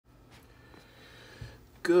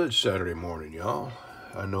Good Saturday morning, y'all.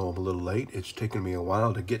 I know I'm a little late. It's taken me a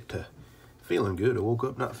while to get to feeling good. I woke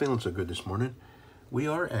up not feeling so good this morning. We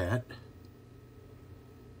are at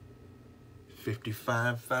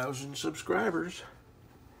 55,000 subscribers.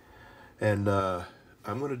 And I'm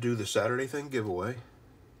going to do the Saturday thing giveaway.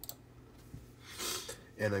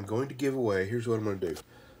 And I'm going to give away, here's what I'm going to do.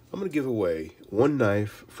 I'm going to give away one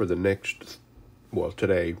knife for the next, well,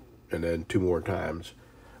 today, and then 2 more times.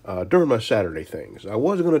 During my Saturday things. I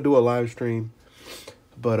was going to do a live stream,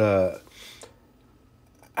 but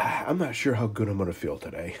I'm not sure how good I'm going to feel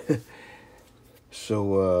today.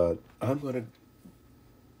 So I'm going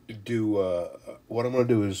to do, what I'm going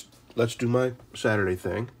to do is, let's do my Saturday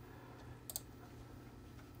thing.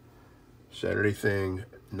 Saturday thing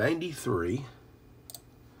 93.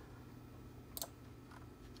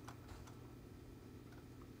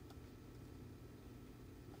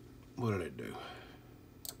 What did it do?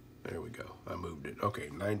 There we go. I moved it.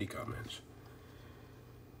 Okay, 90 comments.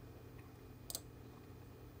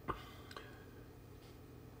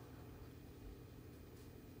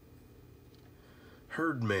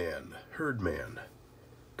 Herdman.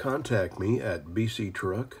 Contact me at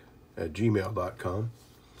BCtruck@gmail.com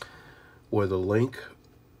with a link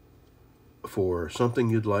for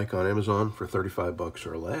something you'd like on Amazon for 35 bucks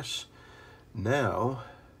or less. Now,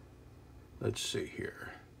 let's see here.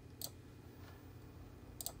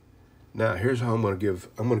 Now, here's how I'm going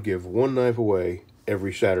to give one knife away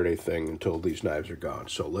every Saturday thing until these knives are gone.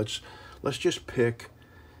 So let's just pick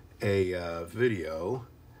a video.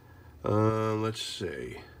 Let's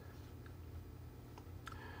see.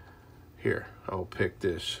 Here, I'll pick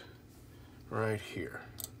this right here.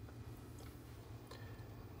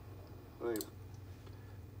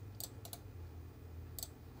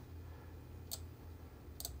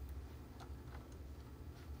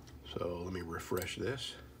 So let me refresh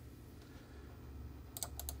this.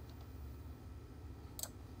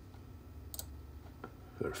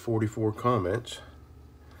 There's 44 comments,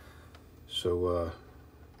 so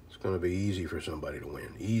it's going to be easy for somebody to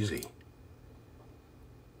win. Easy.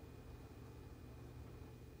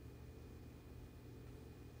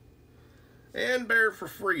 And Bear for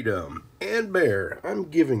Freedom. And Bear, I'm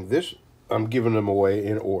giving them away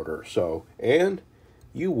in order. So, and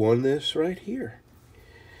you won this right here.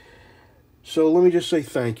 So let me just say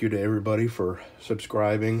thank you to everybody for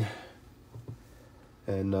subscribing.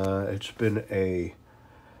 And it's been a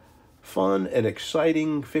fun and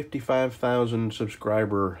exciting 55,000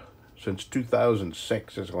 subscriber since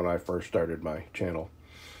 2006 is when I first started my channel.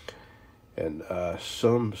 And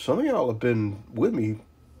some of y'all have been with me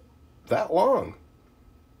that long.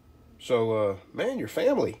 So, man, you're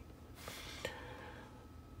family.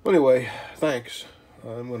 Anyway, thanks.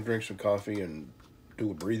 I'm going to drink some coffee and do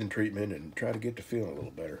a breathing treatment and try to get to feeling a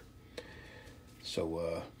little better.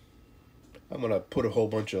 So, I'm going to put a whole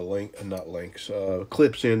bunch of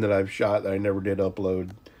clips in that I've shot that I never did upload.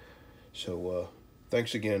 So,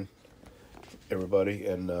 thanks again, everybody.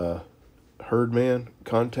 And, Herdman,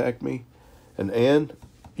 contact me. And Ann,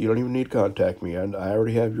 you don't even need to contact me. I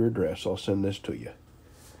already have your address. I'll send this to you.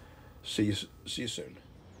 See you soon.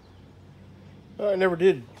 I never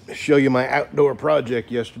did show you my outdoor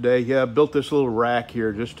project yesterday. Yeah, I built this little rack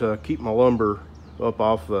here just to keep my lumber up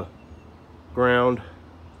off the ground.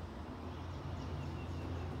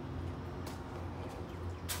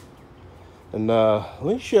 And let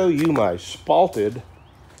me show you my spalted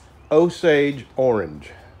Osage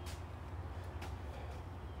orange.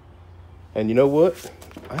 And you know what?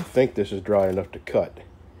 I think this is dry enough to cut.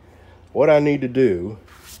 What I need to do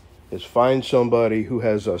is find somebody who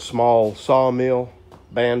has a small sawmill,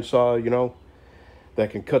 bandsaw, you know,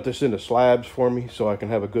 that can cut this into slabs for me so I can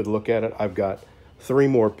have a good look at it. I've got 3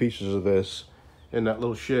 more pieces of this in that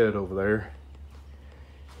little shed over there.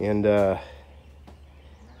 And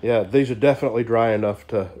yeah, these are definitely dry enough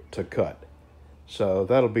to cut. So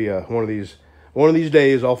that'll be one of these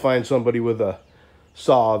days I'll find somebody with a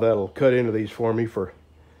saw that'll cut into these for me for,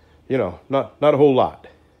 you know, not a whole lot.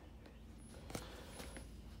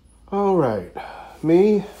 All right,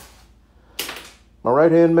 me, my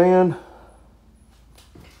right-hand man,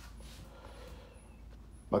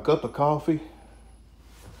 my cup of coffee.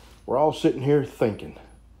 We're all sitting here thinking.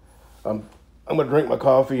 I'm going to drink my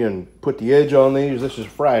coffee and put the edge on these. This is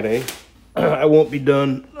Friday. I won't be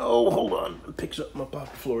done. Oh, hold on. It picks up my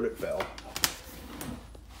pocket floor that fell.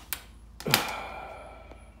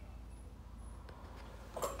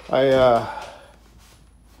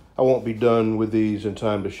 I won't be done with these in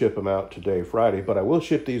time to ship them out today, Friday, but I will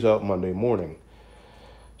ship these out Monday morning.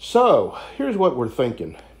 So, here's what we're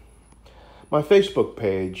thinking. My Facebook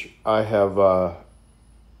page, I have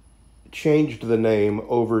changed the name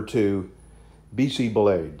over to BC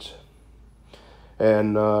Blades.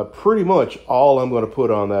 And pretty much all I'm going to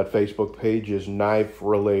put on that Facebook page is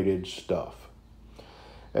knife-related stuff.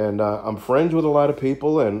 And I'm friends with a lot of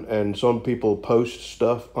people, and some people post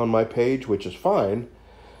stuff on my page, which is fine.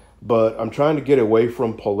 But I'm trying to get away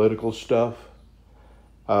from political stuff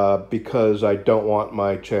because I don't want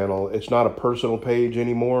my channel. It's not a personal page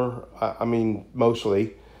anymore. I mean,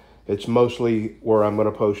 mostly. It's mostly where I'm going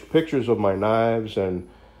to post pictures of my knives and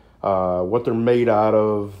what they're made out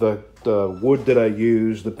of, the wood that I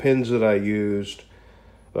used, the pins that I used,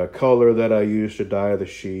 the color that I used to dye the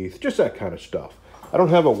sheath, just that kind of stuff. I don't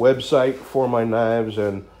have a website for my knives,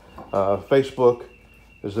 and Facebook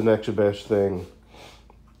is the next best thing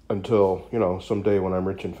until, you know, someday when I'm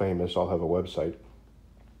rich and famous, I'll have a website.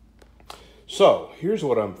 So, here's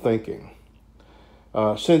what I'm thinking.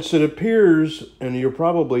 Since it appears, and you'll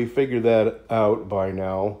probably figure that out by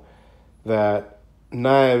now, that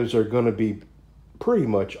knives are going to be pretty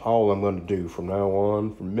much all I'm going to do from now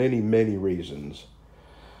on for many, many reasons.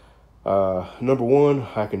 Number one,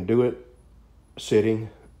 I can do it sitting,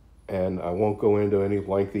 and I won't go into any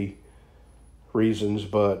lengthy reasons,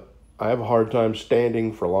 but I have a hard time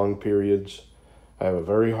standing for long periods. I have a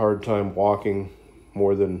very hard time walking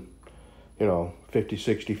more than, 50,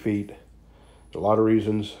 60 feet. A lot of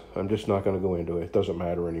reasons. I'm just not going to go into it. It doesn't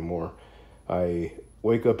matter anymore. I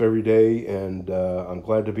wake up every day, and I'm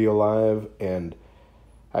glad to be alive, and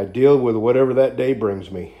I deal with whatever that day brings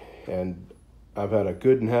me. And I've had a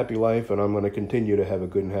good and happy life, and I'm going to continue to have a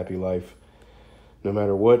good and happy life no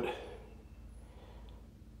matter what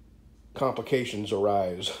complications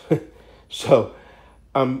arise. So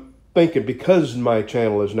I'm thinking, because my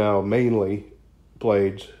channel is now mainly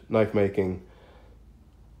blades, knife making,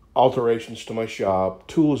 alterations to my shop,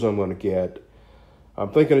 tools I'm going to get,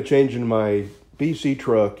 I'm thinking of changing my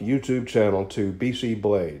BCtruck YouTube channel to BC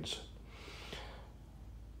Blades.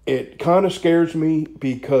 It kind of scares me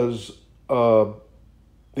because the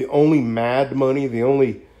only the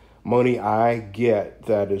only money I get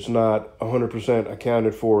that is not 100%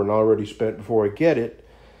 accounted for and already spent before I get it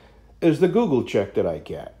is the Google check that I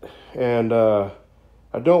get. And I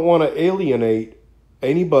don't want to alienate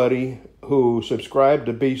anybody who subscribed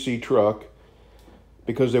to BCtruck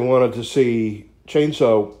because they wanted to see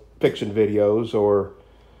chainsaw fixing videos or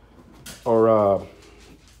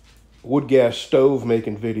wood gas stove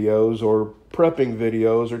making videos or prepping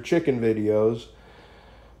videos or chicken videos.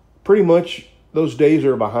 Pretty much those days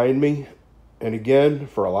are behind me, and again,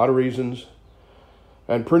 for a lot of reasons.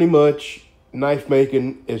 And pretty much knife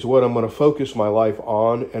making is what I'm going to focus my life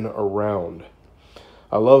on and around.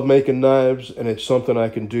 I love making knives, and it's something I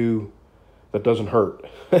can do that doesn't hurt.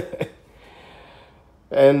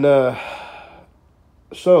 And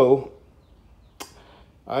so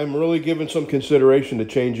I'm really giving some consideration to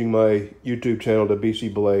changing my YouTube channel to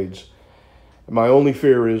BC Blades. My only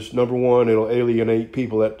fear is, number one, it'll alienate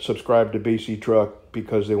people that subscribe to BCtruck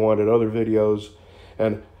because they wanted other videos.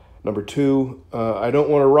 And number two, I don't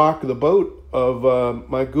want to rock the boat of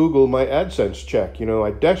my AdSense check.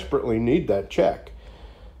 I desperately need that check.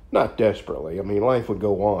 Not desperately. I mean, life would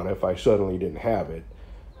go on if I suddenly didn't have it.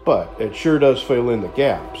 But it sure does fill in the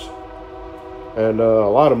gaps. And a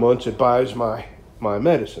lot of months it buys my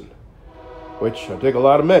medicine, which I take a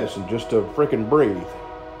lot of medicine just to frickin' breathe.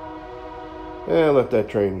 Let that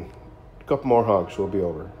train, a couple more honks, we'll be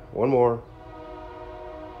over. One more.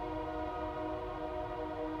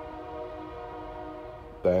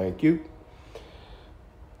 Thank you.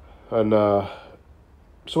 And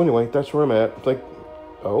so anyway, that's where I'm at. It's like,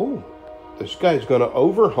 oh, this guy's gonna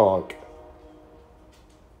over honk.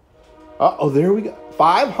 Uh-oh, there we go.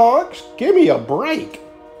 5 honks? Give me a break.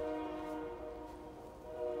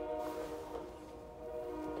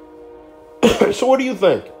 So what do you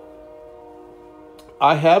think?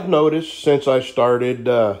 I have noticed since I started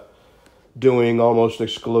doing almost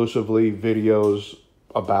exclusively videos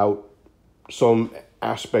about some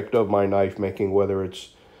aspect of my knife making, whether it's,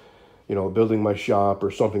 building my shop or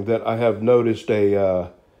something, that I have noticed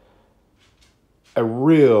a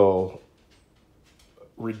real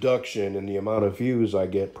reduction in the amount of views I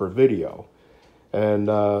get per video. And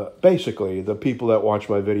basically, the people that watch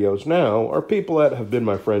my videos now are people that have been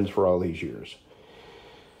my friends for all these years.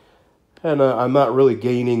 And I'm not really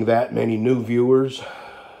gaining that many new viewers.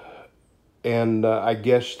 And I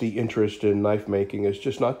guess the interest in knife making is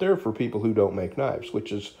just not there for people who don't make knives,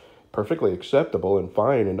 which is perfectly acceptable and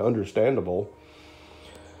fine and understandable.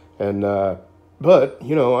 And but,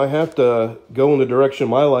 I have to go in the direction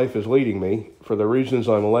my life is leading me for the reasons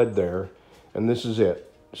I'm led there. And this is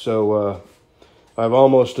it. So I've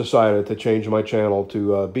almost decided to change my channel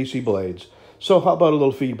to BC Blades. So how about a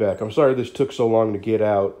little feedback? I'm sorry this took so long to get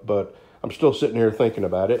out, but I'm still sitting here thinking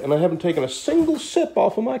about it, and I haven't taken a single sip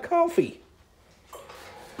off of my coffee.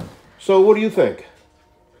 So what do you think?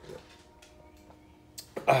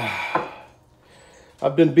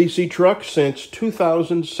 I've been BCtruck since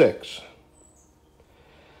 2006.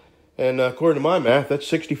 And according to my math, that's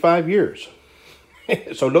 65 years.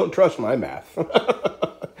 So don't trust my math.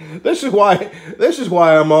 This is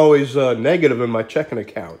why I'm always negative in my checking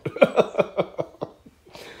account.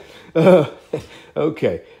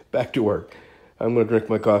 Okay, back to work. I'm going to drink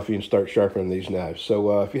my coffee and start sharpening these knives.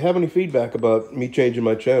 So if you have any feedback about me changing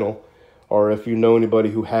my channel, or if you know anybody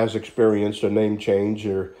who has experienced a name change,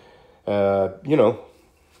 or you know,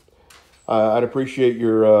 I'd appreciate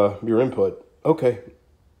your input. Okay,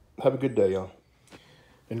 have a good day, y'all.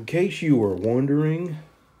 In case you were wondering,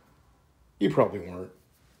 you probably weren't,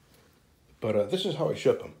 but this is how I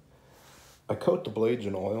ship them. I coat the blades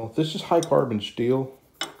in oil. This is high carbon steel.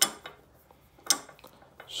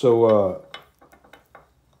 So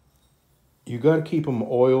you got to keep them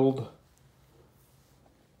oiled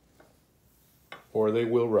or they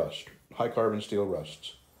will rust. High carbon steel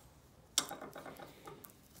rusts.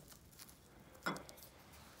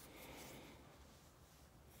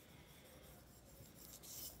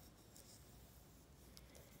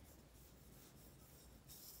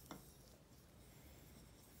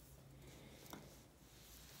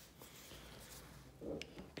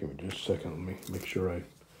 Give me just a second. Let me make sure I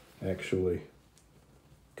actually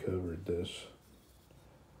covered this.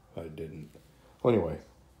 I didn't. Well, anyway,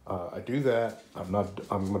 I do that. I'm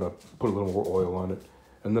gonna put a little more oil on it,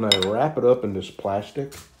 and then I wrap it up in this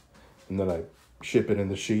plastic, and then I ship it in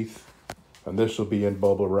the sheath, and this will be in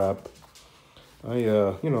bubble wrap. I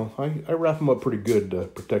wrap them up pretty good to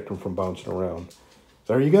protect them from bouncing around.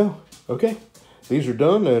 There you go. Okay, these are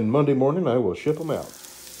done, and Monday morning I will ship them out.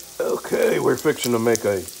 Okay, we're fixing to make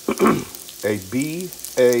a a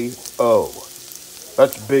BAO.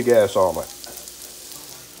 That's big ass omelet.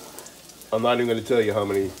 I'm not even going to tell you how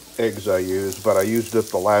many eggs I used, but I used up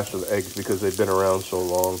the last of the eggs because they've been around so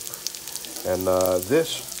long. And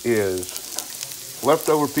this is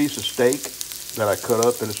leftover piece of steak that I cut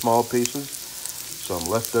up into small pieces. Some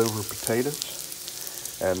leftover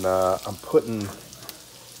potatoes. And I'm putting,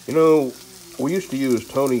 you know, we used to use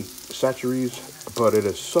Tony Chachere's, but it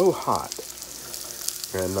is so hot.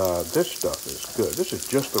 And this stuff is good. This is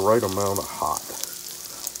just the right amount of hot.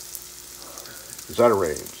 Is that a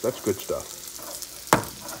range? That's good stuff.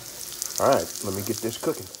 All right, let me get this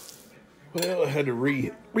cooking. Well, I had to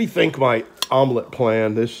rethink my omelet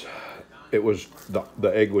plan. The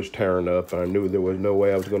egg was tearing up, and I knew there was no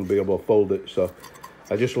way I was going to be able to fold it. So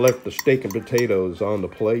I just left the steak and potatoes on the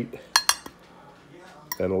plate,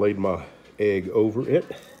 and I laid my egg over it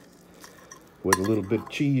with a little bit of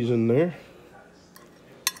cheese in there.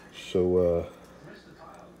 So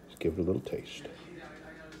let's give it a little taste.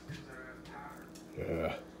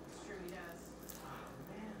 Yeah.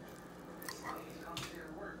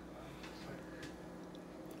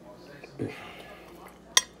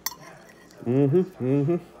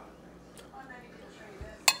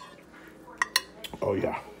 Oh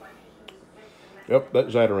yeah. Yep, that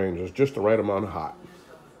Zatarain's is just the right amount of hot.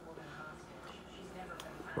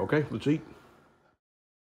 Okay, let's eat.